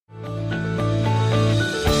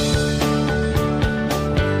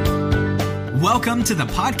Welcome to the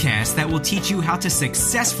podcast that will teach you how to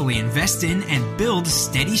successfully invest in and build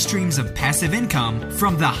steady streams of passive income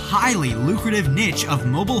from the highly lucrative niche of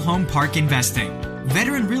mobile home park investing.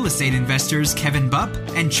 Veteran real estate investors Kevin Bupp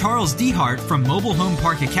and Charles Dehart from Mobile Home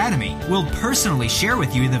Park Academy will personally share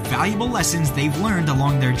with you the valuable lessons they've learned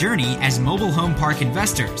along their journey as mobile home park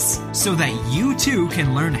investors, so that you too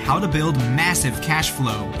can learn how to build massive cash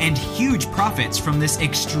flow and huge profits from this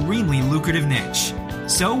extremely lucrative niche.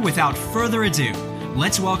 So without further ado,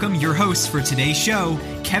 let's welcome your hosts for today's show,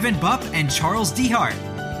 Kevin Bupp and Charles Dehart.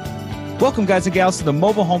 Welcome, guys and gals, to the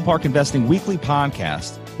Mobile Home Park Investing Weekly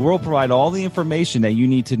Podcast, where we'll provide all the information that you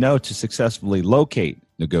need to know to successfully locate,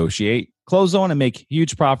 negotiate, close on, and make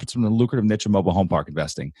huge profits from the lucrative niche of mobile home park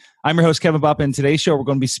investing. I'm your host, Kevin Bupp, and in today's show, we're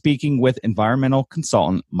going to be speaking with environmental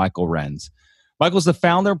consultant Michael Renz. Michael's the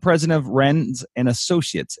founder and president of Renz and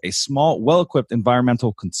Associates, a small, well-equipped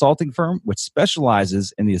environmental consulting firm which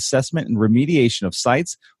specializes in the assessment and remediation of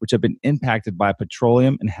sites which have been impacted by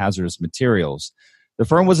petroleum and hazardous materials. The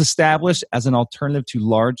firm was established as an alternative to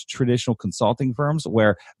large traditional consulting firms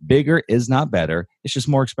where bigger is not better, it's just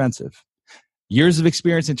more expensive. Years of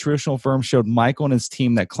experience in traditional firms showed Michael and his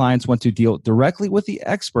team that clients want to deal directly with the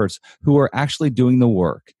experts who are actually doing the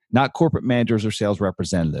work, not corporate managers or sales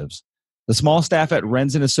representatives. The small staff at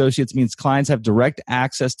Renz and Associates means clients have direct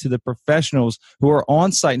access to the professionals who are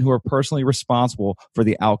on site and who are personally responsible for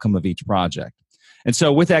the outcome of each project. And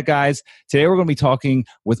so with that, guys, today we're going to be talking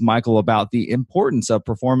with Michael about the importance of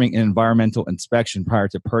performing an environmental inspection prior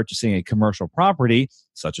to purchasing a commercial property,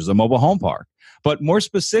 such as a mobile home park. But more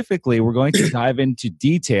specifically, we're going to dive into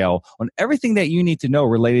detail on everything that you need to know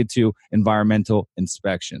related to environmental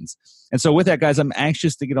inspections. And so with that, guys, I'm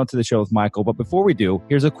anxious to get onto the show with Michael. But before we do,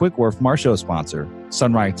 here's a quick word from our show sponsor,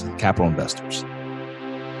 Sunrise Capital Investors.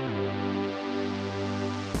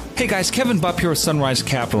 Hey guys, Kevin Bupp here with Sunrise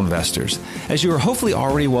Capital Investors. As you are hopefully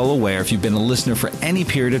already well aware if you've been a listener for any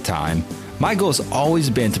period of time, my goal has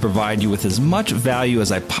always been to provide you with as much value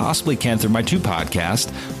as I possibly can through my two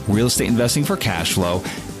podcasts, Real Estate Investing for Cash Flow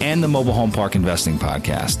and the Mobile Home Park Investing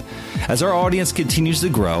Podcast. As our audience continues to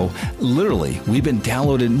grow, literally, we've been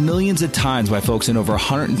downloaded millions of times by folks in over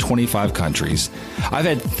 125 countries. I've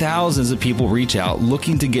had thousands of people reach out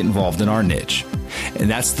looking to get involved in our niche. And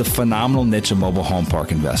that's the phenomenal niche of mobile home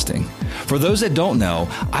park investing. For those that don't know,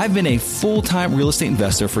 I've been a full-time real estate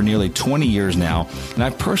investor for nearly 20 years now, and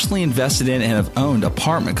I've personally invested in and have owned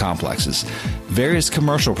apartment complexes, various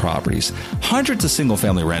commercial properties, hundreds of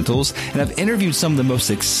single-family rentals, and I've interviewed some of the most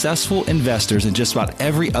successful investors in just about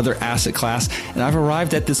every other asset class, and I've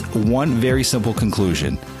arrived at this one very simple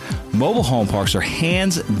conclusion. Mobile home parks are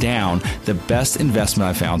hands down the best investment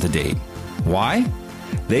I've found to date. Why?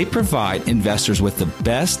 They provide investors with the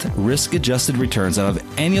best risk-adjusted returns out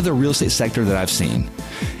of any other real estate sector that I've seen.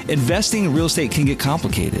 Investing in real estate can get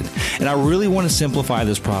complicated, and I really want to simplify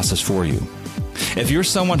this process for you. If you're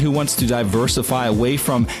someone who wants to diversify away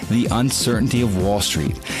from the uncertainty of Wall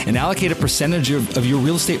Street and allocate a percentage of your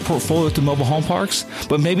real estate portfolio to mobile home parks,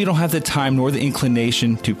 but maybe you don't have the time nor the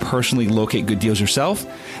inclination to personally locate good deals yourself,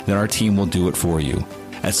 then our team will do it for you.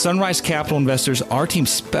 At Sunrise Capital Investors, our team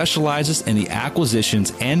specializes in the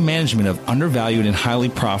acquisitions and management of undervalued and highly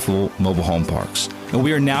profitable mobile home parks. And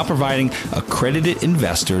we are now providing accredited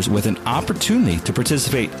investors with an opportunity to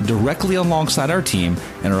participate directly alongside our team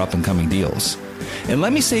in our up-and-coming deals. And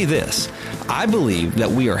let me say this, I believe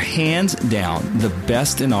that we are hands down the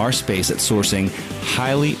best in our space at sourcing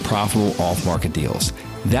highly profitable off-market deals.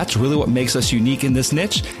 That's really what makes us unique in this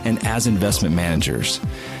niche and as investment managers.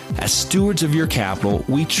 As stewards of your capital,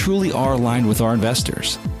 we truly are aligned with our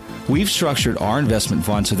investors. We've structured our investment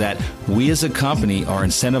fund so that we as a company are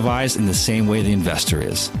incentivized in the same way the investor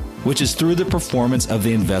is, which is through the performance of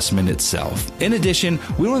the investment itself. In addition,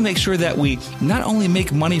 we want to make sure that we not only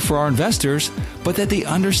make money for our investors, but that they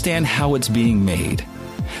understand how it's being made.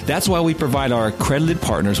 That's why we provide our accredited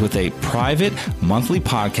partners with a private monthly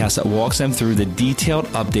podcast that walks them through the detailed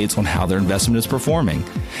updates on how their investment is performing.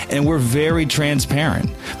 And we're very transparent,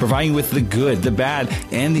 providing you with the good, the bad,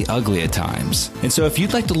 and the ugly at times. And so if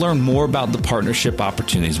you'd like to learn more about the partnership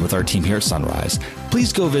opportunities with our team here at Sunrise,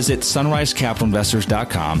 please go visit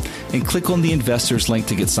sunrisecapitalinvestors.com and click on the investors link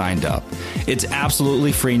to get signed up. It's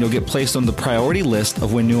absolutely free and you'll get placed on the priority list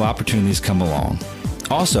of when new opportunities come along.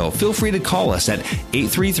 Also, feel free to call us at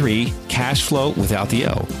 833-CASH-FLOW without the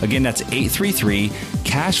O. Again, that's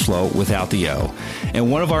 833-CASH-FLOW without the O.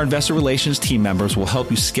 And one of our investor relations team members will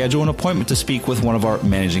help you schedule an appointment to speak with one of our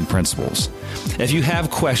managing principals. If you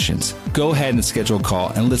have questions, go ahead and schedule a call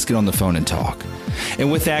and let's get on the phone and talk.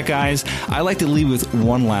 And with that, guys, I'd like to leave with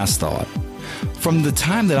one last thought. From the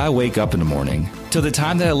time that I wake up in the morning till the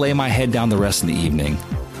time that I lay my head down the rest of the evening,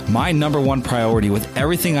 my number one priority with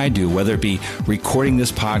everything I do, whether it be recording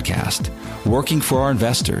this podcast, working for our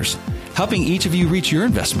investors, helping each of you reach your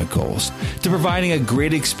investment goals, to providing a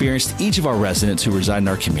great experience to each of our residents who reside in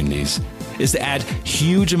our communities, is to add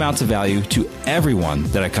huge amounts of value to everyone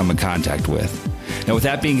that I come in contact with. Now, with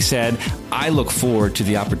that being said, I look forward to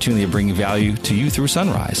the opportunity of bringing value to you through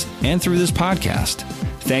Sunrise and through this podcast.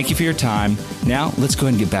 Thank you for your time. Now, let's go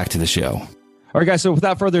ahead and get back to the show. All right, guys. So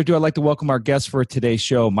without further ado, I'd like to welcome our guest for today's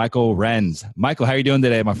show, Michael Renz. Michael, how are you doing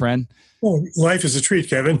today, my friend? Well, life is a treat,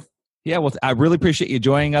 Kevin. Yeah, well, I really appreciate you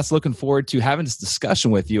joining us. Looking forward to having this discussion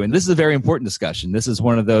with you. And this is a very important discussion. This is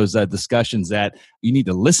one of those discussions that you need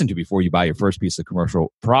to listen to before you buy your first piece of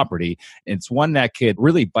commercial property. And it's one that could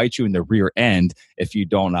really bite you in the rear end if you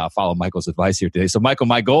don't follow Michael's advice here today. So, Michael,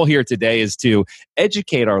 my goal here today is to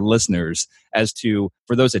educate our listeners as to,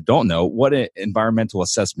 for those that don't know, what an environmental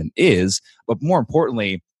assessment is, but more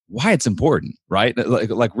importantly, why it's important, right?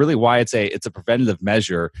 Like really why it's a preventative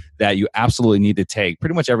measure that you absolutely need to take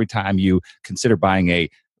pretty much every time you consider buying a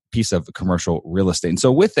piece of commercial real estate. And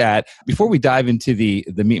so with that, before we dive into the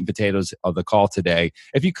meat and potatoes of the call today,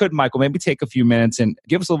 if you could, Michael, maybe take a few minutes and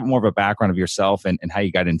give us a little bit more of a background of yourself and how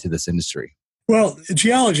you got into this industry. Well,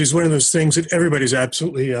 geology is one of those things that everybody's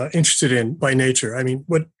absolutely interested in by nature. I mean,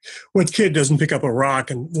 what kid doesn't pick up a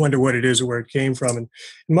rock and wonder what it is or where it came from? And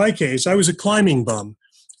in my case, I was a climbing bum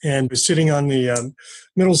and was sitting on the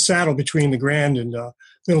middle saddle between the Grand and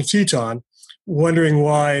Middle Teton, wondering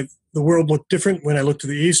why the world looked different when I looked to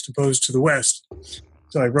the east opposed to the west.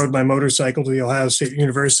 So I rode my motorcycle to the Ohio State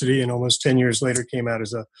University and almost 10 years later came out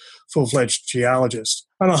as a full-fledged geologist.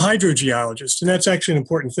 I'm a hydrogeologist, and that's actually an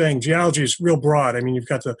important thing. Geology is real broad. I mean, you've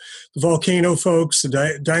got the volcano folks,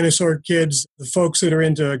 the dinosaur kids, the folks that are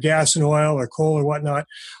into gas and oil or coal or whatnot.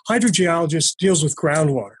 Hydrogeologist deals with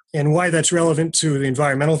groundwater. And why that's relevant to the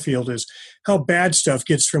environmental field is how bad stuff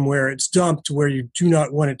gets from where it's dumped to where you do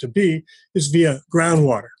not want it to be is via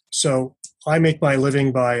groundwater. So I make my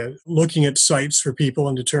living by looking at sites for people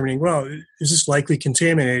and determining, well, is this likely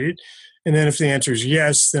contaminated? And then if the answer is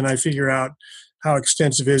yes, then I figure out how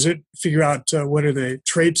extensive is it, figure out what are the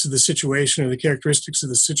traits of the situation or the characteristics of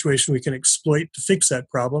the situation we can exploit to fix that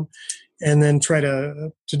problem, and then try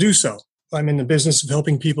to do so. I'm in the business of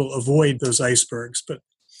helping people avoid those icebergs. But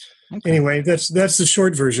anyway, that's the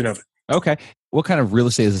short version of it. Okay. What kind of real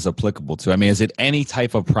estate is this applicable to? I mean, is it any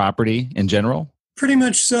type of property in general? Pretty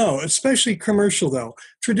much so, especially commercial, though.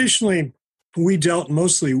 Traditionally, we dealt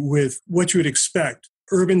mostly with what you would expect.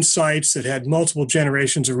 Urban sites that had multiple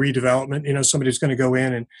generations of redevelopment. You know, somebody's going to go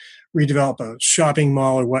in and redevelop a shopping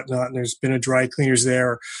mall or whatnot, and there's been a dry cleaners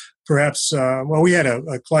there. Perhaps, we had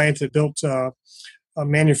a client that built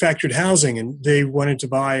manufactured housing, and they wanted to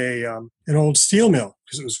buy an old steel mill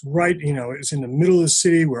because it was right, it was in the middle of the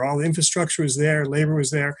city where all the infrastructure was there, labor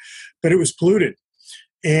was there, but it was polluted.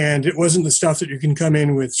 And it wasn't the stuff that you can come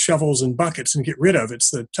in with shovels and buckets and get rid of.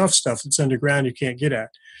 It's the tough stuff that's underground you can't get at.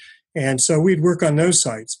 And so we'd work on those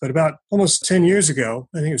sites. But about almost 10 years ago,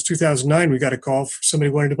 I think it was 2009, we got a call for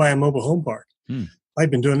somebody who wanted to buy a mobile home park.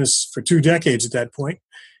 I'd been doing this for 2 decades at that point.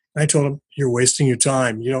 I told him, you're wasting your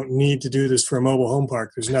time. You don't need to do this for a mobile home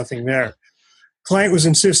park. There's nothing there. Client was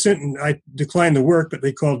insistent, and I declined the work, but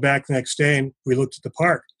they called back the next day, and we looked at the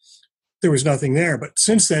park. There was nothing there. But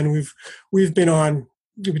since then, we've been on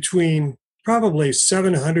between probably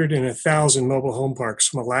 700 and 1,000 mobile home parks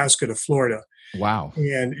from Alaska to Florida. Wow.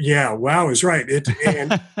 And yeah, wow is right. I've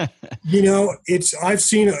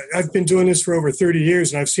been doing this for over 30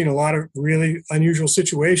 years, and I've seen a lot of really unusual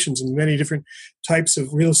situations in many different types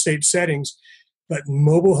of real estate settings, but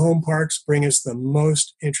mobile home parks bring us the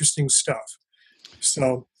most interesting stuff.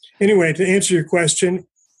 So anyway, to answer your question,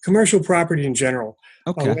 commercial property in general,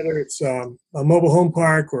 whether it's a mobile home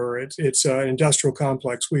park or it's an industrial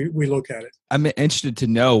complex, we look at it. I'm interested to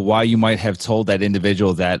know why you might have told that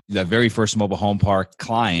individual, that the very first mobile home park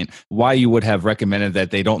client, why you would have recommended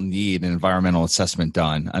that they don't need an environmental assessment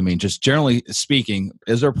done. I mean, just generally speaking,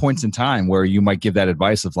 is there points in time where you might give that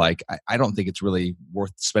advice of like, I don't think it's really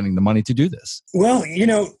worth spending the money to do this? Well,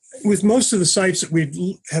 with most of the sites that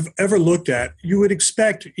we have ever looked at, you would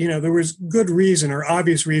expect, there was good reason or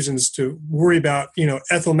obvious reasons to worry about,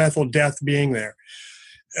 ethyl methyl death being there.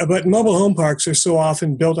 But mobile home parks are so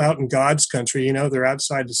often built out in God's country. They're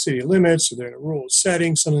outside the city limits, or they're in a rural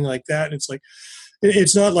setting, something like that. And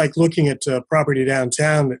it's not like looking at property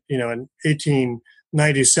downtown that, in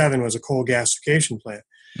 1897 was a coal gasification plant.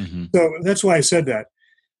 Mm-hmm. So that's why I said that.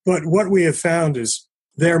 But what we have found is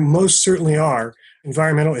there most certainly are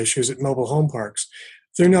environmental issues at mobile home parks.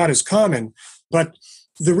 They're not as common, but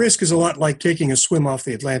The risk is a lot like taking a swim off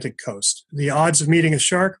the Atlantic coast. The odds of meeting a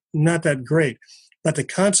shark, not that great, but the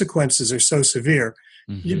consequences are so severe,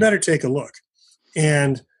 you better take a look.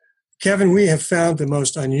 And Kevin, we have found the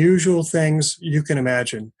most unusual things you can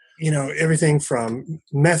imagine. Everything from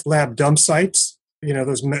meth lab dump sites.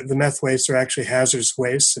 The meth wastes are actually hazardous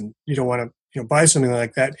wastes, and you don't want to buy something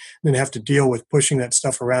like that and then have to deal with pushing that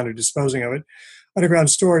stuff around or disposing of it. Underground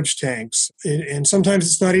storage tanks. And sometimes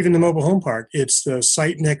it's not even the mobile home park. It's the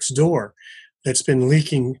site next door that's been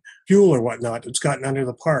leaking fuel or whatnot that's gotten under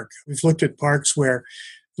the park. We've looked at parks where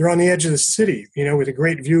they're on the edge of the city, with a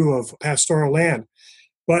great view of pastoral land.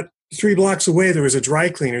 But 3 blocks away, there was a dry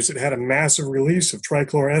cleaners that had a massive release of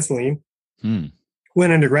trichloroethylene.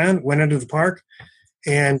 Went underground, went under the park,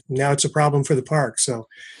 and now it's a problem for the park. So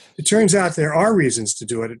it turns out there are reasons to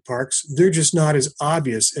do it at parks. They're just not as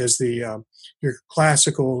obvious as your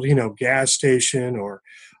classical, gas station or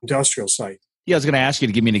industrial site. Yeah, I was going to ask you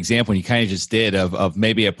to give me an example, and you kind of just did, of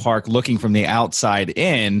maybe a park looking from the outside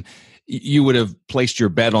in. You would have placed your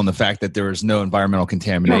bet on the fact that there is no environmental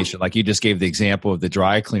contamination. Like you just gave the example of the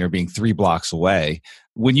dry cleaner being 3 blocks away.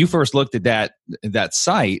 When you first looked at that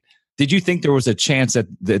site, did you think there was a chance that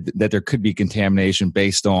there could be contamination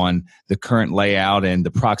based on the current layout and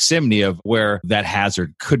the proximity of where that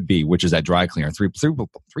hazard could be, which is that dry cleaner?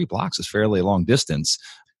 Three blocks is fairly a long distance.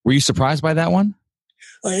 Were you surprised by that one?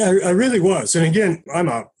 I really was. And again, I'm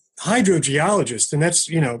a hydrogeologist, and that's,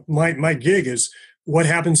 my gig is what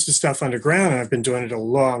happens to stuff underground. And I've been doing it a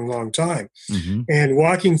long, long time. And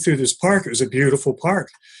walking through this park, it was a beautiful park.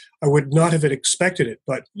 I would not have expected it.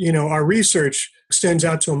 But, our research extends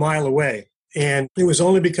out to a mile away. And it was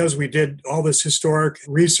only because we did all this historic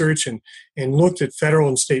research and looked at federal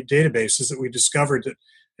and state databases that we discovered that,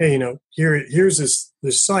 hey, here's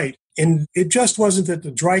this site. And it just wasn't that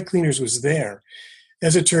the dry cleaners was there.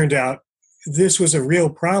 As it turned out, this was a real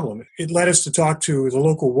problem. It led us to talk to the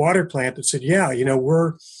local water plant that said,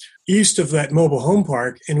 we're east of that mobile home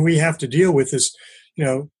park, and we have to deal with this,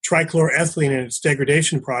 trichloroethylene and its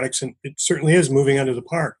degradation products, and it certainly is moving under the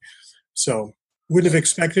park. So wouldn't have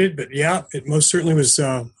expected it, but yeah, it most certainly was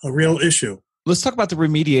a real issue. Let's talk about the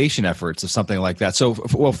remediation efforts of something like that. So,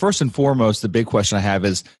 first and foremost, the big question I have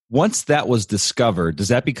is, once that was discovered, does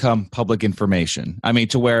that become public information? I mean,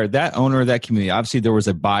 to where that owner of that community, obviously there was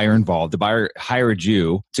a buyer involved. The buyer hired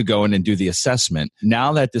you to go in and do the assessment.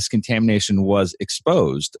 Now that this contamination was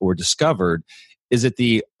exposed or discovered, is it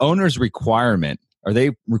the owner's requirement? Are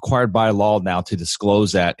they required by law now to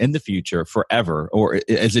disclose that in the future forever? Or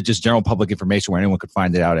is it just general public information where anyone could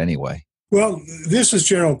find it out anyway? Well, this is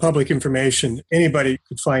general public information. Anybody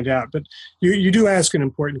could find out. But you do ask an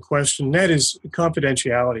important question. That is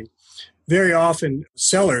confidentiality. Very often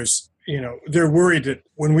sellers, they're worried that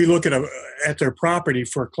when we look at their property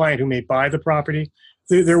for a client who may buy the property,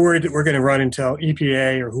 they're worried that we're going to run and tell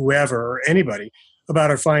EPA or whoever or anybody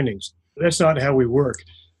about our findings. That's not how we work.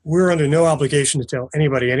 We're under no obligation to tell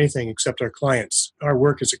anybody anything except our clients. Our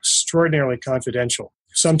work is extraordinarily confidential.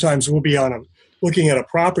 Sometimes we'll be looking at a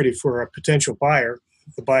property for a potential buyer.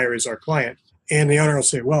 The buyer is our client. And the owner will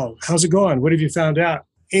say, well, how's it going? What have you found out?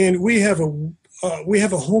 And we have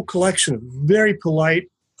a whole collection of very polite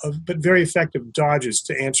but very effective dodges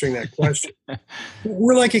to answering that question.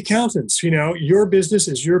 We're like accountants, your business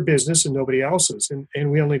is your business and nobody else's.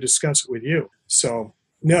 And we only discuss it with you. So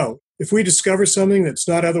no, if we discover something that's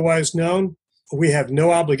not otherwise known, we have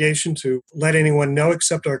no obligation to let anyone know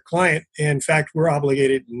except our client. In fact, we're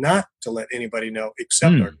obligated not to let anybody know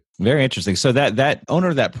except our client. Very interesting. So that owner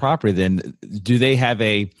of that property, then, do they have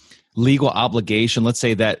a legal obligation? Let's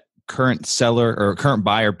say that current seller or current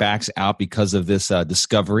buyer backs out because of this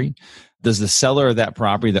discovery. Does the seller of that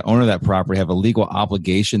property, the owner of that property, have a legal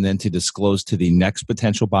obligation then to disclose to the next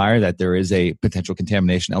potential buyer that there is a potential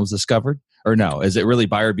contamination that was discovered? Or no? Is it really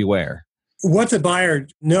buyer beware? What the buyer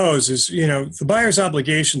knows is, the buyer's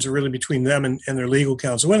obligations are really between them and their legal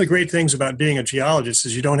counsel. One of the great things about being a geologist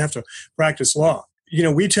is you don't have to practice law.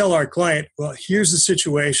 We tell our client, well, here's the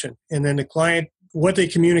situation. And then the client, what they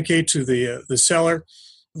communicate to the seller,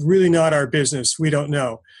 really not our business. We don't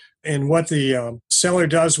know. And what the seller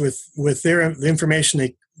does with the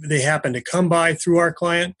information they happen to come by through our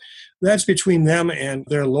client, that's between them and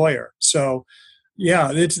their lawyer. So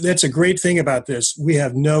yeah, that's a great thing about this. We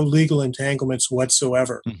have no legal entanglements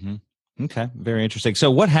whatsoever. Mm-hmm. Okay, very interesting.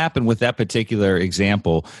 So what happened with that particular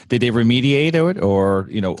example? Did they remediate it, or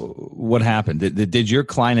what happened? Did your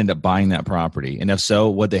client end up buying that property? And if so,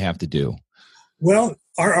 what did they have to do? Well,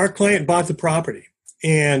 our client bought the property,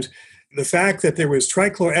 and the fact that there was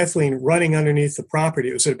trichloroethylene running underneath the property,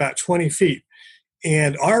 it was at about 20 feet.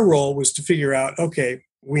 And our role was to figure out, okay,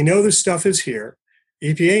 we know this stuff is here.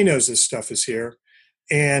 EPA knows this stuff is here,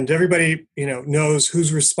 and everybody, knows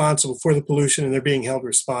who's responsible for the pollution, and they're being held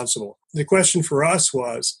responsible. The question for us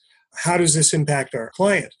was, how does this impact our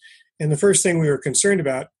client? And the first thing we were concerned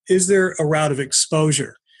about, is there a route of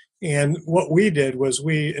exposure? And what we did was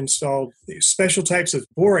we installed special types of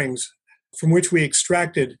borings from which we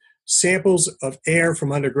extracted samples of air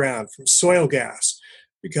from underground, from soil gas,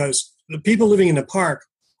 because the people living in the park,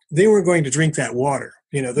 they weren't going to drink that water.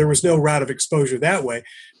 There was no route of exposure that way.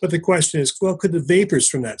 But the question is, well, could the vapors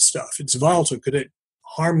from that stuff, it's volatile, could it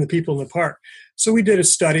harm the people in the park? So we did a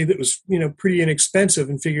study that was, pretty inexpensive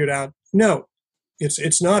and figured out, no,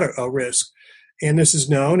 it's not a risk. And this is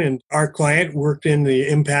known. And our client worked in the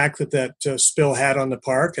impact that spill had on the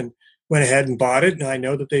park and went ahead and bought it. And I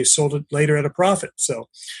know that they sold it later at a profit. So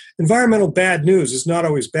environmental bad news is not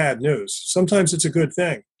always bad news. Sometimes it's a good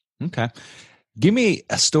thing. Okay. Give me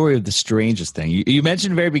a story of the strangest thing. You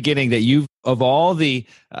mentioned in the very beginning that of all the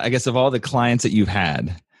clients that you've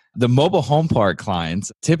had, the mobile home park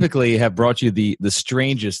clients typically have brought you the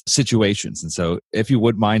strangest situations. And so if you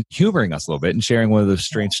would mind humoring us a little bit and sharing one of those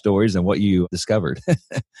strange stories and what you discovered.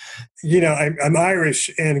 I'm Irish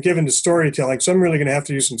and given to storytelling, so I'm really going to have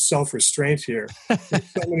to use some self-restraint here.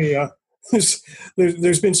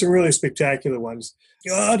 There's been some really spectacular ones.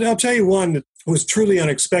 I'll tell you one that was truly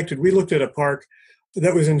unexpected. We looked at a park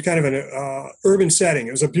that was in kind of an urban setting.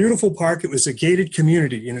 It was a beautiful park. It was a gated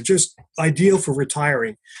community, just ideal for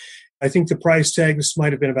retiring. I think the price tag, this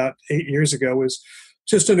might have been about 8 years ago, was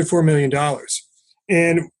just under $4 million.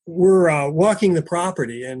 And we're walking the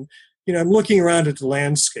property, and I'm looking around at the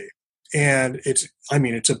landscape, and it's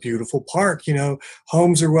a beautiful park.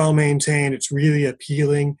 Homes are well maintained. It's really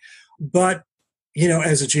appealing, but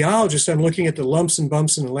as a geologist, I'm looking at the lumps and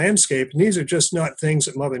bumps in the landscape, and these are just not things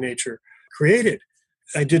that Mother Nature created.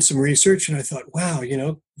 I did some research, and I thought, wow,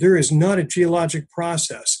 there is not a geologic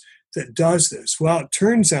process that does this. Well, it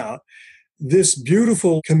turns out this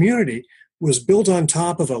beautiful community was built on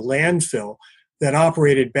top of a landfill that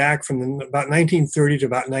operated back from about 1930 to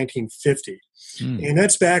about 1950. And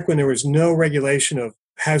that's back when there was no regulation of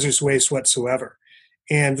hazardous waste whatsoever.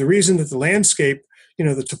 And the reason that the landscape,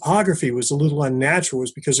 the topography was a little unnatural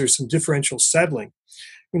was because there's some differential settling.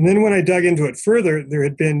 And then when I dug into it further, there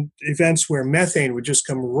had been events where methane would just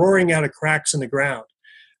come roaring out of cracks in the ground.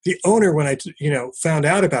 The owner, when I found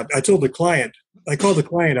out about it, I called the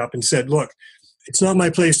client up and said, look, it's not my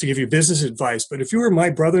place to give you business advice, but if you were my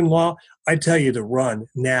brother-in-law, I'd tell you to run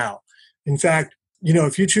now. In fact,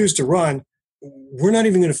 if you choose to run, we're not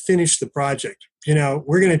even going to finish the project.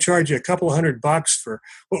 We're going to charge you a couple of $100 for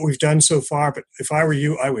what we've done so far, but if I were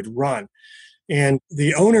you, I would run. And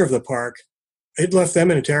the owner of the park, it left them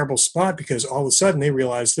in a terrible spot because all of a sudden they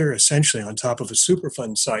realized they're essentially on top of a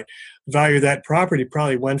Superfund site. The value of that property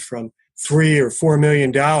probably went from $3 or $4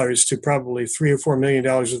 million to probably $3 or $4 million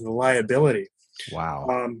of the liability.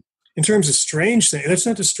 Wow. In terms of strange thing, that's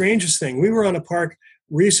not the strangest thing. We were on a park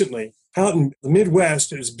recently out in the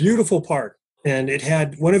Midwest. It was a beautiful park, and it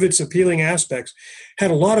had one of its appealing aspects, had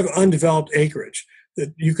a lot of undeveloped acreage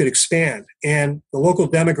that you could expand. And the local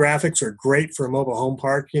demographics are great for a mobile home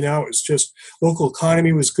park. It was just local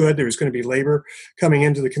economy was good. There was going to be labor coming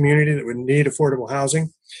into the community that would need affordable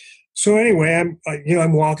housing. So anyway,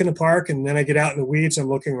 I'm walking the park, and then I get out in the weeds. I'm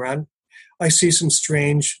looking around. I see some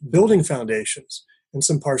strange building foundations and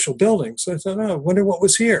some partial buildings. So I thought, I wonder what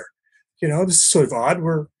was here. This is sort of odd.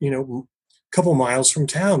 We're, a couple miles from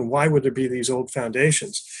town. Why would there be these old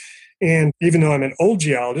foundations? And even though I'm an old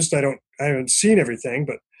geologist, I haven't seen everything.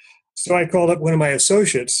 But so I called up one of my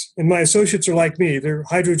associates, and my associates are like me. They're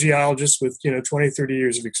hydrogeologists with 20, 30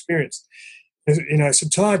 years of experience. I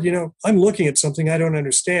said, Todd, I'm looking at something I don't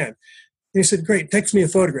understand. And he said, great, text me a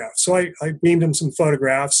photograph. So I beamed him some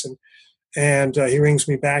photographs, and he rings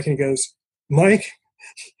me back and he goes, Mike,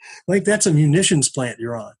 that's a munitions plant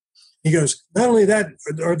you're on. He goes, not only that,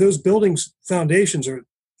 are those buildings foundations are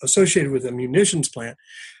associated with a munitions plant.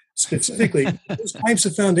 Specifically, those types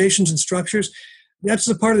of foundations and structures, that's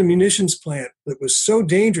the part of the munitions plant that was so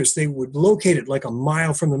dangerous they would locate it like a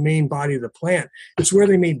mile from the main body of the plant. It's where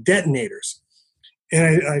they made detonators.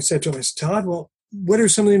 And I said to him, Todd, well, what are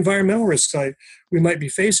some of the environmental risks we might be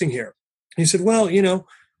facing here? He said, well,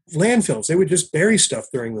 landfills, they would just bury stuff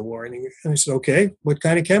during the war. And I said, okay, what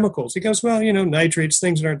kind of chemicals? He goes, well, nitrates,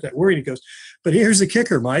 things that aren't that worried. He goes, but here's the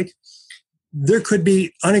kicker, Mike. There could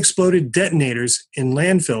be unexploded detonators in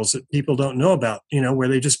landfills that people don't know about, where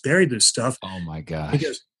they just buried this stuff. Oh my gosh. He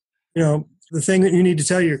goes, the thing that you need to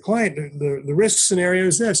tell your client, the risk scenario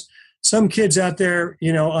is this. Some kid's out there,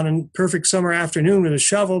 on a perfect summer afternoon with a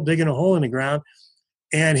shovel, digging a hole in the ground,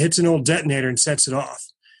 and hits an old detonator and sets it off.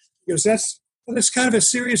 He goes, well, it's kind of a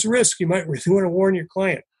serious risk. You might really want to warn your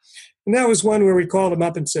client. And that was one where we called them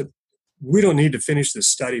up and said, we don't need to finish this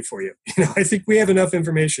study for you. I think we have enough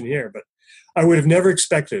information here, but I would have never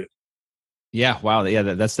expected it. Yeah, wow. Yeah,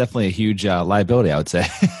 that's definitely a huge liability, I would say.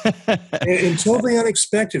 and totally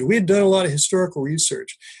unexpected. We had done a lot of historical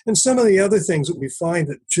research. And some of the other things that we find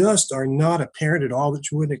that just are not apparent at all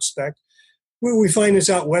that you wouldn't expect. We find this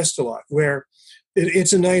out west a lot, where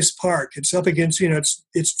it's a nice park. It's up against,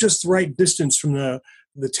 it's just the right distance from the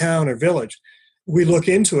town or village. We look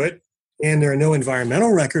into it, and there are no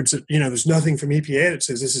environmental records that, there's nothing from EPA that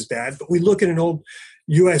says this is bad. But we look at an old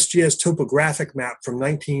USGS topographic map from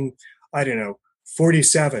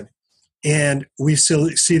 47, and we still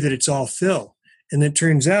see that it's all fill. And it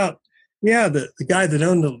turns out, the guy that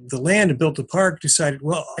owned the land and built the park decided,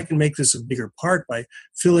 well, I can make this a bigger park by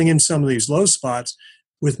filling in some of these low spots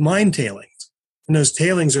with mine tailings. And those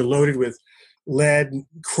tailings are loaded with lead,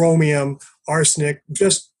 chromium, arsenic.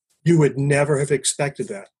 Just, you would never have expected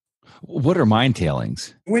that. What are mine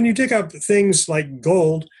tailings? When you dig up things like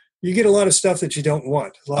gold, you get a lot of stuff that you don't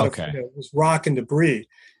want. A lot of rock and debris.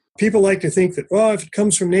 People like to think that, if it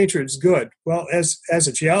comes from nature, it's good. Well, as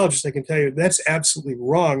a geologist, I can tell you that's absolutely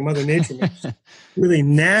wrong. Mother Nature makes really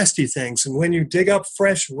nasty things. And when you dig up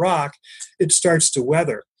fresh rock, it starts to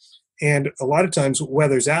weather. And a lot of times what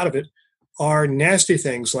weathers out of it are nasty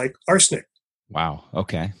things like arsenic. Wow.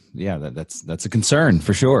 Okay. Yeah, that's a concern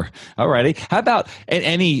for sure. All righty. How about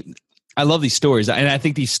I love these stories, and I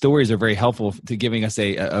think these stories are very helpful to giving us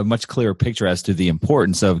a much clearer picture as to the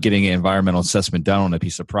importance of getting an environmental assessment done on a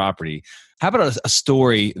piece of property. How about a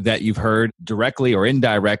story that you've heard directly or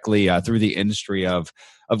indirectly through the industry of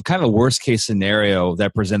kind of a worst case scenario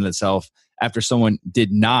that presented itself after someone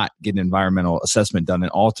did not get an environmental assessment done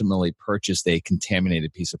and ultimately purchased a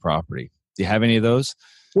contaminated piece of property? Do you have any of those?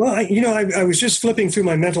 Well, I was just flipping through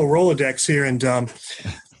my mental Rolodex here, and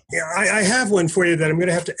I have one for you that I'm going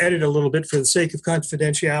to have to edit a little bit for the sake of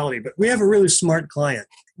confidentiality, but we have a really smart client.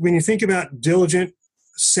 When you think about diligent,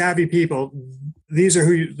 savvy people, these are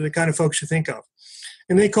the kind of folks you think of.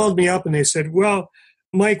 And they called me up and they said, well,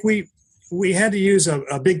 Mike, we had to use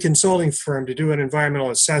a big consulting firm to do an environmental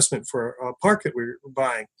assessment for a park that we were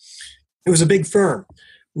buying. It was a big firm,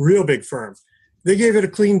 real big firm. They gave it a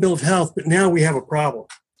clean bill of health, but now we have a problem.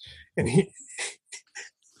 And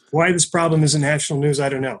why this problem isn't national news, I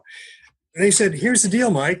don't know. They said, here's the deal,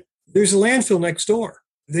 Mike. There's a landfill next door.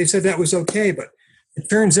 They said that was okay, but it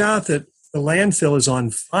turns out that the landfill is on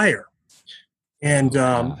fire. And,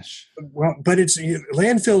 but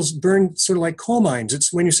landfills burn sort of like coal mines.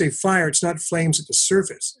 It's when you say fire, it's not flames at the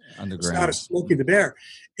surface. Underground. It's not a Smokey the Bear.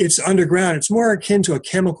 It's underground. It's more akin to a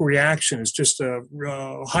chemical reaction. It's just a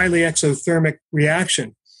highly exothermic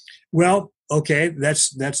reaction. Well, okay,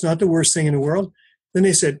 that's not the worst thing in the world. Then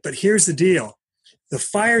they said, but here's the deal. The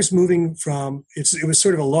fire's moving from, it was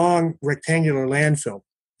sort of a long rectangular landfill.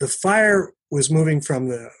 The fire was moving from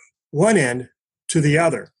the one end to the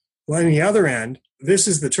other. Well, on the other end, this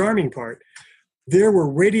is the charming part, there were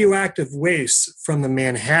radioactive wastes from the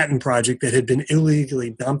Manhattan Project that had been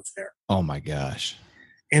illegally dumped there. Oh my gosh.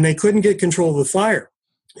 And they couldn't get control of the fire.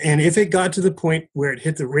 And if it got to the point where it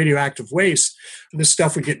hit the radioactive waste, this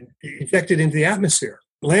stuff would get ejected into the atmosphere.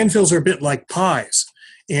 Landfills are a bit like pies.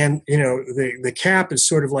 And, the cap is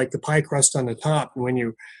sort of like the pie crust on the top. And when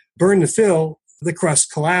you burn the fill, the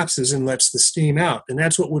crust collapses and lets the steam out. And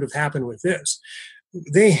that's what would have happened with this.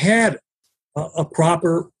 They had a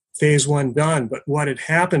proper phase one done. But what had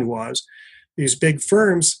happened was these big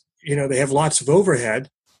firms, they have lots of overhead.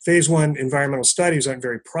 Phase one environmental studies aren't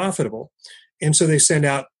very profitable. And so they send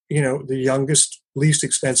out, the youngest, least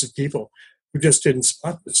expensive people who just didn't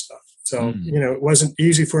spot this stuff. So, it wasn't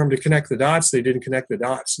easy for them to connect the dots. They didn't connect the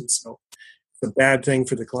dots. And so it's a bad thing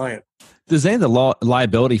for the client. Does any of the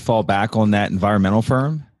liability fall back on that environmental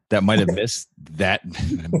firm that might have missed that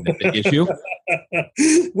big issue?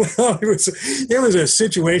 Well, it was a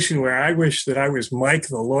situation where I wish that I was Mike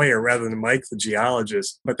the lawyer rather than Mike the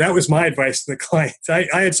geologist. But that was my advice to the client. I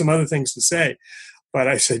had some other things to say, but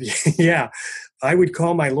I said, yeah, I would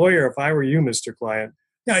call my lawyer if I were you, Mr. Client.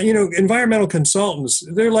 Yeah, environmental consultants,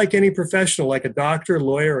 they're like any professional, like a doctor,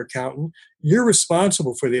 lawyer, accountant. You're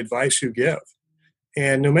responsible for the advice you give.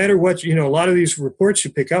 And no matter what, a lot of these reports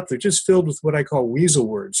you pick up, they're just filled with what I call weasel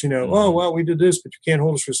words. Oh, well, we did this, but you can't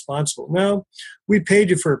hold us responsible. No, we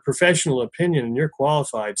paid you for a professional opinion and you're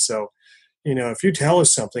qualified. So, if you tell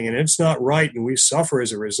us something and it's not right and we suffer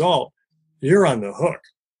as a result, you're on the hook.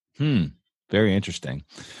 Very interesting.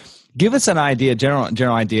 Give us an idea,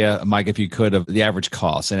 general idea, Mike, if you could, of the average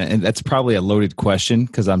cost. And that's probably a loaded question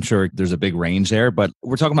because I'm sure there's a big range there. But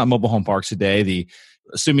we're talking about mobile home parks today.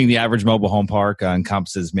 assuming the average mobile home park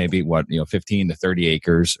encompasses maybe 15 to 30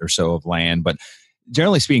 acres or so of land. But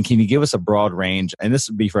generally speaking, can you give us a broad range? And this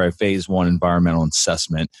would be for a phase one environmental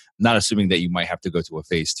assessment, not assuming that you might have to go to a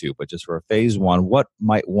phase two, but just for a phase one, what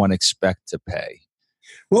might one expect to pay?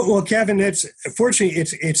 Well, Kevin, fortunately,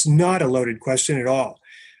 it's not a loaded question at all.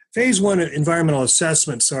 Phase one environmental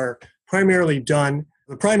assessments are primarily done.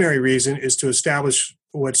 The primary reason is to establish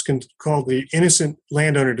what's called the Innocent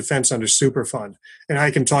Landowner Defense Under Superfund. And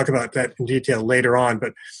I can talk about that in detail later on.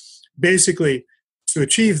 But basically, to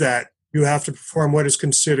achieve that, you have to perform what is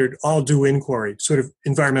considered all due inquiry, sort of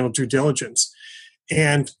environmental due diligence.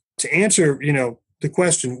 And to answer, the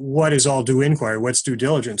question, what is all due inquiry? What's due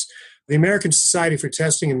diligence? The American Society for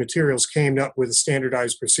Testing and Materials came up with a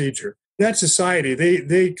standardized procedure. That society,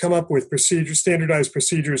 they come up with standardized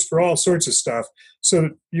procedures for all sorts of stuff so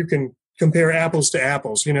that you can compare apples to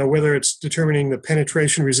apples, whether it's determining the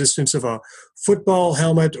penetration resistance of a football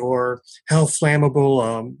helmet or how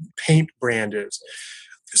flammable paint brand is.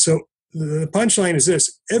 So the punchline is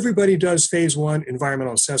this: everybody does phase one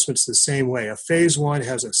environmental assessments the same way. A phase one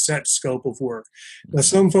has a set scope of work. Now,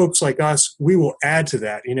 some folks like us, we will add to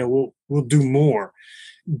that. We'll do more.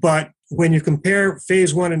 But when you compare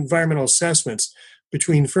phase one environmental assessments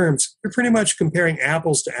between firms, you're pretty much comparing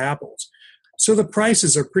apples to apples. So the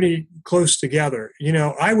prices are pretty close together.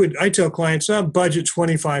 I tell clients, budget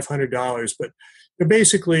 $2,500, but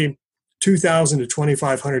basically $2,000 to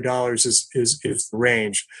 $2,500 is the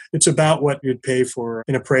range. It's about what you'd pay for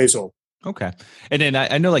an appraisal. Okay. And then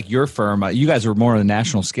I know like your firm, you guys are more on a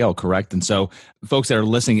national scale, correct? And so folks that are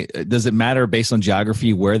listening, does it matter based on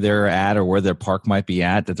geography where they're at or where their park might be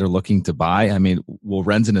at that they're looking to buy? I mean, will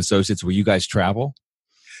Renz and Associates, will you guys travel?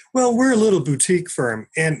 Well, we're a little boutique firm.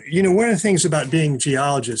 And, one of the things about being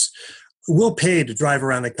geologists, we'll pay to drive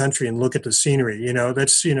around the country and look at the scenery.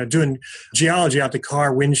 That's, doing geology out the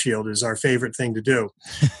car windshield is our favorite thing to do.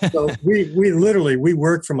 So we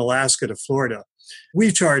work from Alaska to Florida.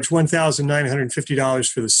 We charge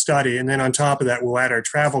 $1,950 for the study. And then on top of that, we'll add our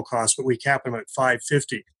travel costs, but we cap them at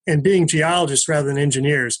 $550. And being geologists rather than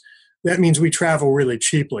engineers, that means we travel really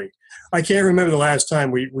cheaply. I can't remember the last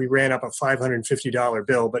time we ran up a $550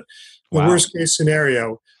 bill, but the worst case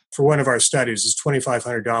scenario for one of our studies is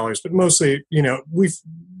 $2,500. But mostly,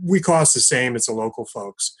 we cost the same as the local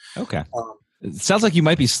folks. Okay. It sounds like you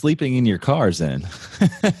might be sleeping in your cars then.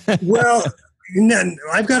 Well,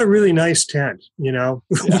 I've got a really nice tent, And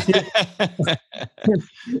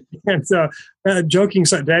so, joking,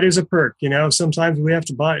 that is a perk, Sometimes we have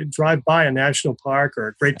to drive by a national park or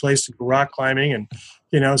a great place to go rock climbing, and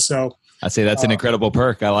so I'd say that's an incredible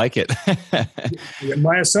perk. I like it.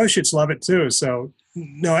 My associates love it too. So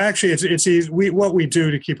no, actually, it's easy. What we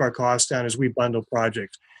do to keep our costs down is we bundle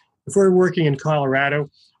projects. If we're working in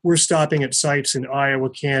Colorado, we're stopping at sites in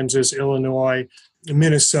Iowa, Kansas, Illinois,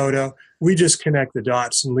 Minnesota. We just connect the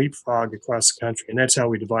dots and leapfrog across the country, and that's how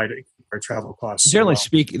we divide our travel costs. Generally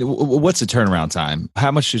speaking, what's the turnaround time?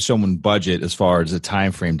 How much should someone budget as far as a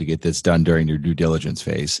time frame to get this done during their due diligence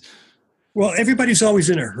phase? Well, everybody's always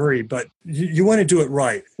in a hurry, but you want to do it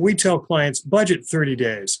right. We tell clients budget 30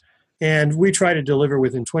 days, and we try to deliver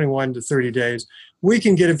within 21 to 30 days. We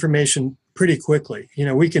can get information pretty quickly.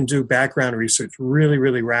 We can do background research really,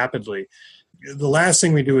 really rapidly. The last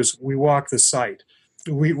thing we do is we walk the site.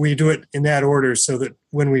 We do it in that order so that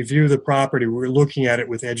when we view the property, we're looking at it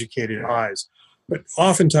with educated eyes. But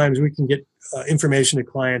oftentimes we can get information to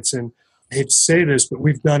clients, and I hate to say this, but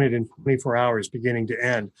we've done it in 24 hours beginning to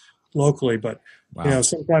end locally. But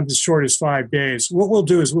sometimes as short as 5 days. What we'll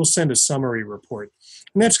do is we'll send a summary report.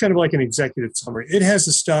 And that's kind of like an executive summary. It has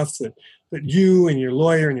the stuff that you and your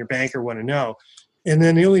lawyer and your banker want to know. And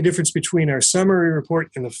then the only difference between our summary report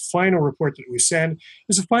and the final report that we send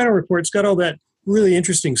is the final report's got all that really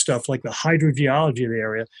interesting stuff like the hydrogeology of the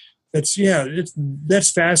area.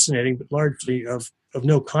 That's fascinating, but largely of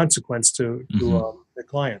no consequence to the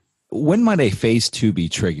client. When might a phase two be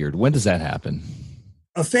triggered? When does that happen?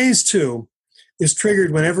 A phase two is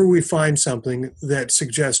triggered whenever we find something that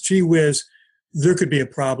suggests, gee whiz, there could be a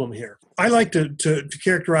problem here. I like to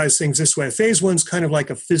characterize things this way. Phase one's kind of like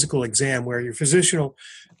a physical exam where your physician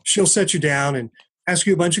she'll set you down and ask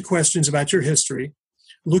you a bunch of questions about your history,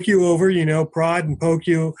 look you over, prod and poke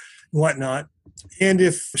you and whatnot. And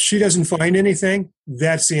if she doesn't find anything,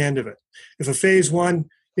 that's the end of it. If a phase one,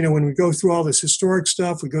 when we go through all this historic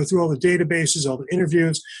stuff, we go through all the databases, all the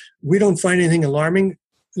interviews, we don't find anything alarming,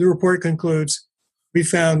 the report concludes, we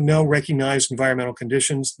found no recognized environmental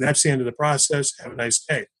conditions. That's the end of the process. Have a nice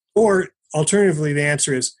day. Or alternatively, the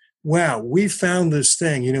answer is, wow, we found this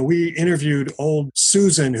thing. We interviewed old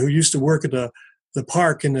Susan who used to work at the the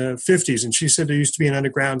park in the 50s, and she said there used to be an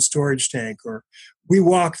underground storage tank, or we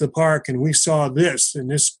walked the park and we saw this, and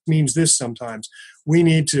this means this sometimes. We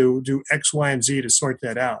need to do X, Y, and Z to sort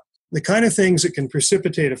that out. The kind of things that can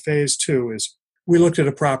precipitate a phase 2 is we looked at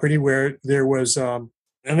a property where there was an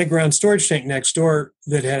underground storage tank next door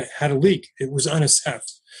that had a leak. It was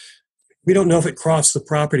unassessed. We don't know if it crossed the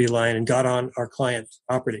property line and got on our client's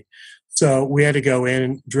property. So we had to go in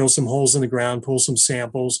and drill some holes in the ground, pull some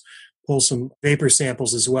samples, pull some vapor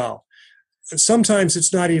samples as well. Sometimes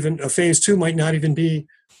it's not even, a phase 2 might not even be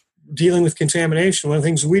dealing with contamination. One of the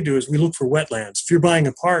things we do is we look for wetlands. If you're buying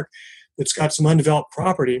a park that's got some undeveloped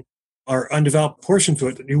property or undeveloped portion to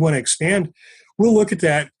it that you want to expand, we'll look at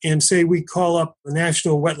that and say we call up the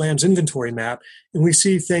National Wetlands Inventory Map, and we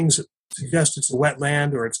see things that suggest it's a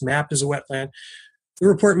wetland or it's mapped as a wetland. The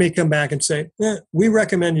report may come back and say, we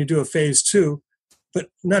recommend you do a phase 2, but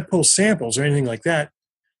not pull samples or anything like that.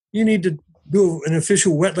 You need to do an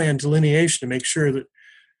official wetland delineation to make sure that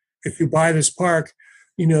if you buy this park,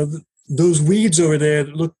 those weeds over there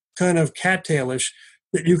that look kind of cattailish,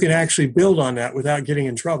 that you can actually build on that without getting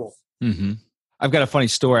in trouble. Mm-hmm. I've got a funny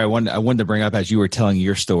story I wanted to bring up as you were telling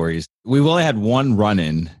your stories. We've only had one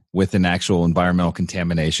run-in with an actual environmental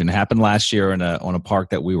contamination. It happened last year on a park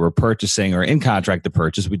that we were purchasing or in contract to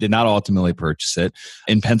purchase. We did not ultimately purchase it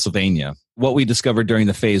in Pennsylvania. What we discovered during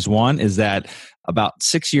the phase 1 is that about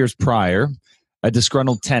 6 years prior, a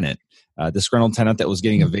disgruntled tenant that was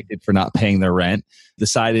getting evicted for not paying their rent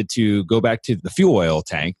decided to go back to the fuel oil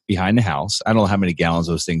tank behind the house. I don't know how many gallons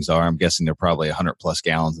those things are. I'm guessing they're probably 100 plus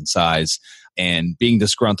gallons in size. And being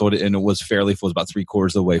disgruntled, and it was fairly full, it was about 3/4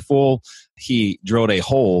 of the way full, he drilled a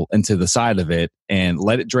hole into the side of it and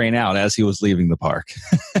let it drain out as he was leaving the park.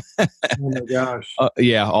 Oh my gosh.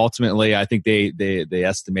 Ultimately, I think they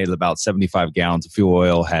estimated about 75 gallons of fuel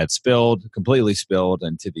oil had completely spilled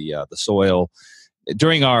into the soil.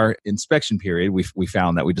 During our inspection period, we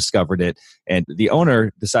found that we discovered it, and the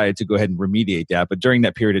owner decided to go ahead and remediate that. But during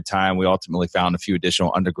that period of time, we ultimately found a few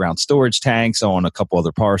additional underground storage tanks on a couple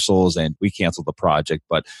other parcels, and we canceled the project.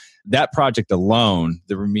 But that project alone,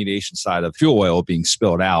 the remediation side of fuel oil being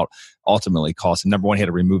spilled out, ultimately cost him. Number one, he had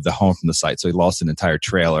to remove the home from the site, so he lost an entire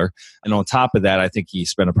trailer. And on top of that, I think he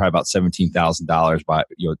spent probably about $17,000 by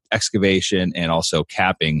excavation and also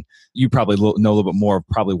capping. You probably know a little bit more of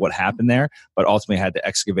probably what happened there, but ultimately had to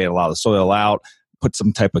excavate a lot of the soil out, put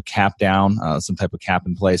some type of cap down, some type of cap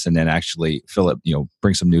in place, and then actually fill it,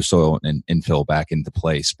 bring some new soil and fill back into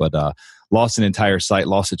place. But lost an entire site,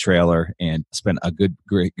 lost a trailer, and spent a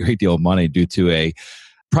great deal of money due to a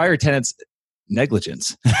prior tenant's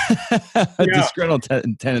negligence, disgruntled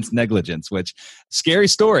tenant's negligence, which scary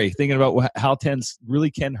story, thinking about how tenants really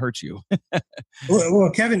can hurt you. Well,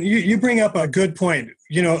 Kevin, you bring up a good point.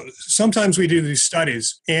 Sometimes we do these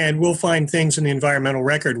studies and we'll find things in the environmental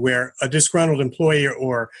record where a disgruntled employee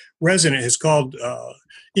or resident has called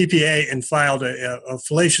EPA and filed a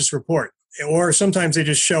fallacious report. Or sometimes they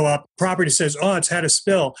just show up, property says, it's had a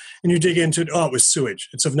spill, and you dig into it, it was sewage.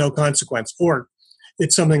 It's of no consequence. Or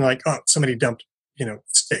it's something like, somebody dumped,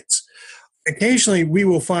 sticks. Occasionally, we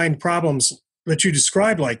will find problems that you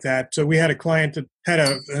described like that. So we had a client that had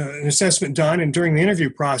an assessment done, and during the interview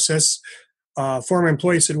process, a former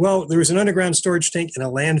employee said, there was an underground storage tank and a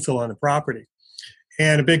landfill on the property.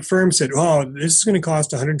 And a big firm said, this is going to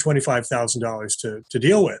cost $125,000 to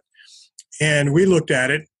deal with. And we looked at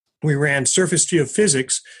it. We ran surface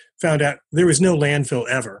geophysics, found out there was no landfill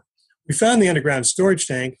ever. We found the underground storage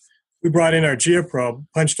tank. We brought in our geoprobe,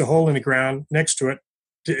 punched a hole in the ground next to it.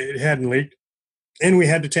 It hadn't leaked. And we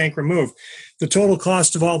had the tank removed. The total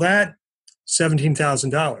cost of all that,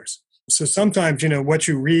 $17,000. So sometimes, what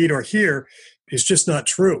you read or hear is just not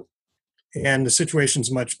true. And the situation's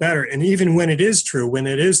much better. And even when it is true,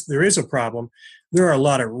 there is a problem, there are a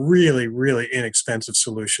lot of really, really inexpensive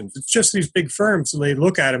solutions. It's just these big firms, and they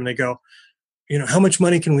look at them and they go, how much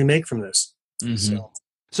money can we make from this? Mm-hmm.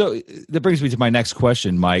 So that brings me to my next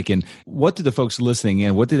question, Mike. And what do the folks listening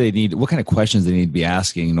in, what do they need? What kind of questions they need to be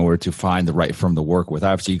asking in order to find the right firm to work with?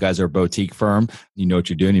 Obviously, you guys are a boutique firm. You know what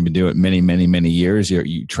you're doing. You've been doing it many, many, many years.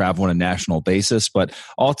 You travel on a national basis. But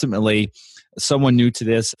ultimately, someone new to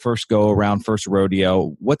this, first go around, first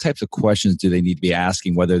rodeo, what types of questions do they need to be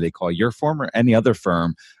asking, whether they call your firm or any other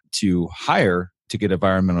firm to hire to get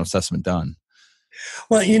environmental assessment done?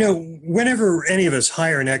 Well, whenever any of us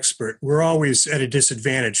hire an expert, we're always at a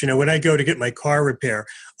disadvantage. When I go to get my car repair,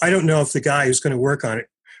 I don't know if the guy who's going to work on it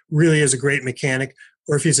really is a great mechanic,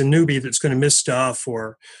 or if he's a newbie that's going to miss stuff,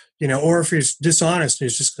 or if he's dishonest and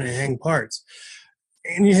he's just going to hang parts.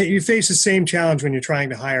 And you face the same challenge when you're trying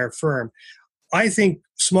to hire a firm. I think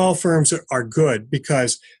small firms are good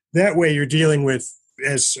because That way you're dealing with,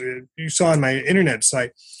 as you saw on my internet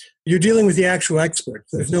site, you're dealing with the actual expert.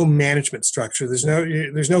 There's no management structure.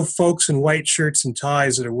 There's no folks in white shirts and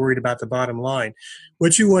ties that are worried about the bottom line.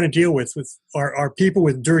 What you want to deal with are people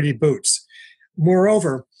with dirty boots.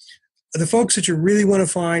 Moreover, the folks that you really want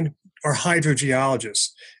to find are hydrogeologists.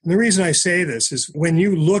 And the reason I say this is when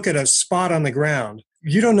you look at a spot on the ground,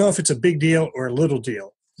 you don't know if it's a big deal or a little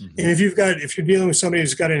deal. Mm-hmm. And if you're dealing with somebody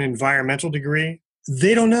who's got an environmental degree,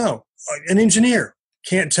 they don't know. An engineer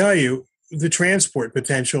can't tell you the transport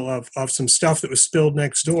potential of some stuff that was spilled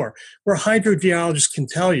next door, where a hydrogeologist can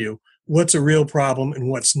tell you what's a real problem and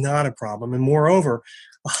what's not a problem. And moreover,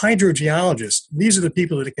 a hydrogeologist, these are the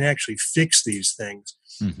people that can actually fix these things.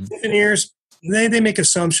 Mm-hmm. Engineers, they make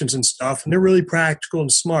assumptions and stuff, and they're really practical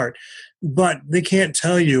and smart, but they can't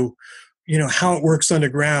tell you, how it works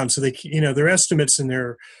underground. So their estimates and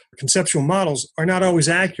their conceptual models are not always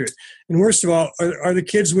accurate. And worst of all, are the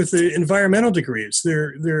kids with the environmental degrees.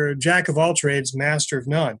 They're a jack of all trades, master of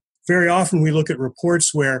none. Very often we look at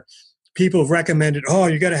reports where people have recommended,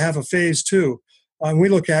 you got to have a phase 2. And we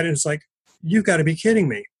look at it and it's like, you've got to be kidding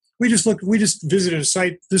me. We just visited a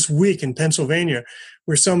site this week in Pennsylvania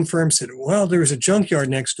where some firm said, well, there's a junkyard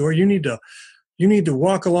next door. You need to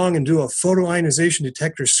walk along and do a photoionization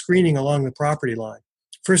detector screening along the property line.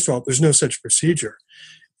 First of all, there's no such procedure.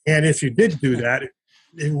 And if you did do that,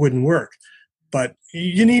 it wouldn't work. But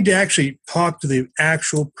you need to actually talk to the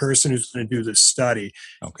actual person who's going to do this study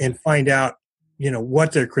and find out,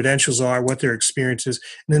 what their credentials are, what their experience is.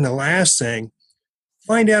 And then the last thing,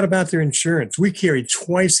 find out about their insurance. We carry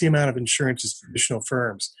twice the amount of insurance as traditional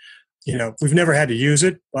firms. We've never had to use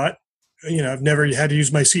it, but I've never had to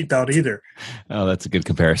use my seatbelt either. Oh, that's a good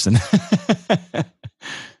comparison.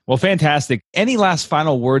 Well, fantastic. Any last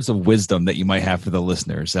final words of wisdom that you might have for the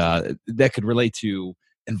listeners that could relate to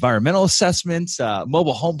environmental assessments,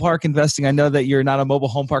 mobile home park investing? I know that you're not a mobile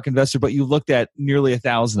home park investor, but you looked at nearly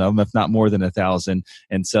 1,000 of them, if not more than 1,000.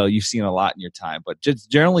 And so you've seen a lot in your time. But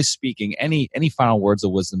just generally speaking, any final words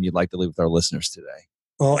of wisdom you'd like to leave with our listeners today?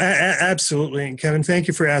 Well, absolutely. And Kevin, thank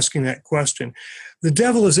you for asking that question. The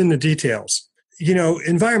devil is in the details.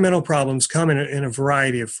 Environmental problems come in a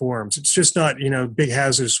variety of forms. It's just not, big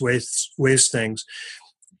hazardous waste things.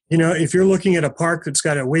 If you're looking at a park that's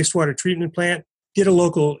got a wastewater treatment plant, get a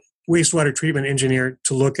local wastewater treatment engineer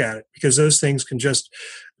to look at it, because those things can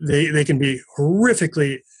they can be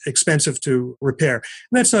horrifically expensive to repair.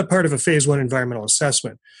 And that's not part of a phase 1 environmental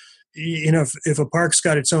assessment. If a park's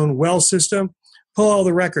got its own well system, pull all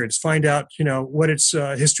the records, find out, what its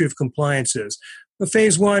history of compliance is. The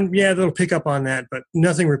phase 1, they'll pick up on that, but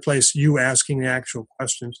nothing replaces you asking the actual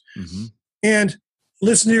questions. Mm-hmm. And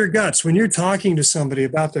listen to your guts. When you're talking to somebody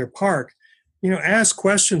about their park, ask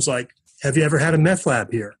questions like, have you ever had a meth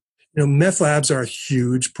lab here? Meth labs are a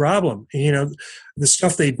huge problem. The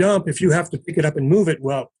stuff they dump, if you have to pick it up and move it,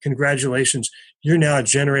 well, congratulations. You're now a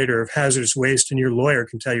generator of hazardous waste, and your lawyer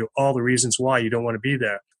can tell you all the reasons why you don't want to be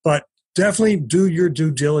there. But definitely do your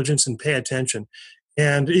due diligence and pay attention.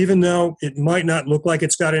 And even though it might not look like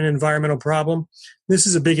it's got an environmental problem, this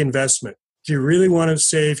is a big investment. Do you really want to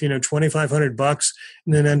save, $2,500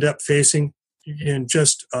 and then end up facing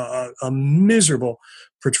just a miserable,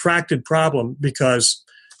 protracted problem because,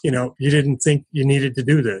 you didn't think you needed to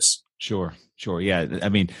do this? Sure. Yeah. I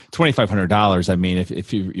mean, $2,500. I mean,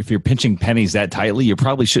 if you're pinching pennies that tightly, you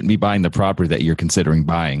probably shouldn't be buying the property that you're considering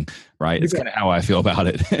buying, right? It's kind of how I feel about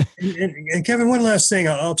it. and Kevin, one last thing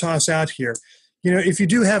I'll toss out here. If you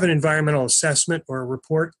do have an environmental assessment or a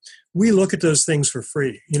report, we look at those things for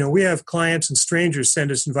free. We have clients and strangers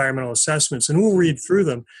send us environmental assessments, and we'll read through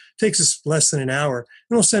them. It takes us less than an hour,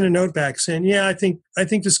 and we'll send a note back saying, I think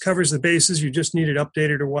this covers the bases. You just need it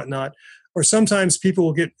updated or whatnot. Or sometimes people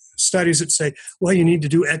will get studies that say, well, you need to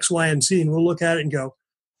do X, Y, and Z, and we'll look at it and go,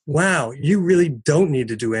 wow, you really don't need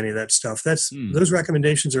to do any of that stuff. Those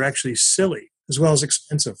recommendations are actually silly as well as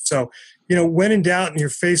expensive. So, when in doubt and you're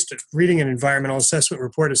faced with reading an environmental assessment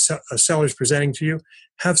report a seller's presenting to you,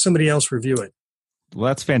 have somebody else review it. Well,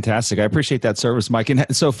 that's fantastic. I appreciate that service, Mike.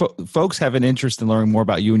 And so folks have an interest in learning more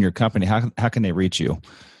about you and your company. How can they reach you?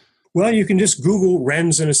 Well, you can just Google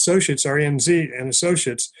Renz and Associates, RENZ and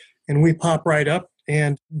Associates, and we pop right up.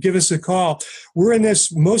 And give us a call. We're in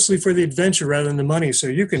this mostly for the adventure rather than the money. So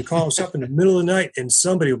you can call us up in the middle of the night and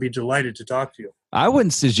somebody will be delighted to talk to you. I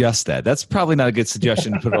wouldn't suggest that. That's probably not a good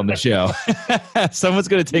suggestion to put on the show. Someone's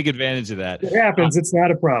going to take advantage of that. It happens. It's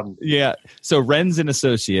not a problem. Yeah. So Renz and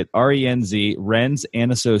Associate, RENZ,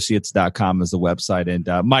 RenzandAssociates.com is the website.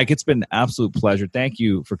 And Mike, it's been an absolute pleasure. Thank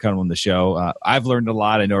you for coming on the show. I've learned a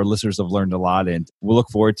lot. I know our listeners have learned a lot, and we'll look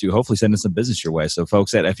forward to hopefully sending some business your way. So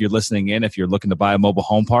folks, that if you're listening in, if you're looking to buy a mobile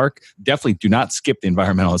home park, definitely do not skip the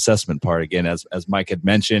environmental assessment part. Again, as Mike had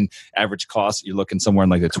mentioned, average cost, you're looking somewhere in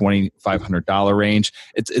like the $2,500 range.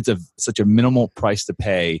 It's such a minimal price to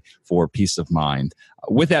pay for peace of mind.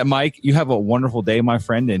 With that, Mike, you have a wonderful day, my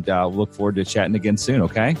friend, and we'll look forward to chatting again soon,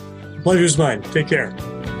 okay? Pleasure's mine. Take care.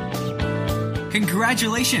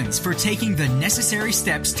 Congratulations for taking the necessary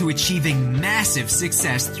steps to achieving massive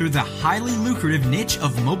success through the highly lucrative niche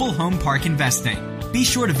of mobile home park investing. Be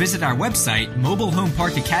sure to visit our website,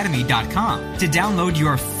 mobilehomeparkacademy.com, to download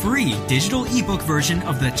your free digital ebook version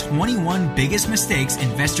of the 21 biggest mistakes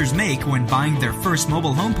investors make when buying their first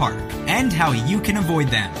mobile home park and how you can avoid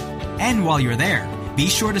them. And while you're there, be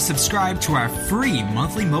sure to subscribe to our free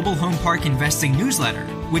monthly mobile home park investing newsletter,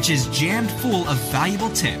 which is jammed full of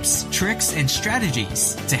valuable tips, tricks, and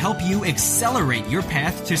strategies to help you accelerate your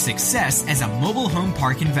path to success as a mobile home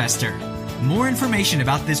park investor. More information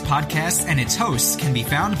about this podcast and its hosts can be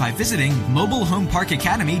found by visiting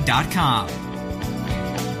mobilehomeparkacademy.com.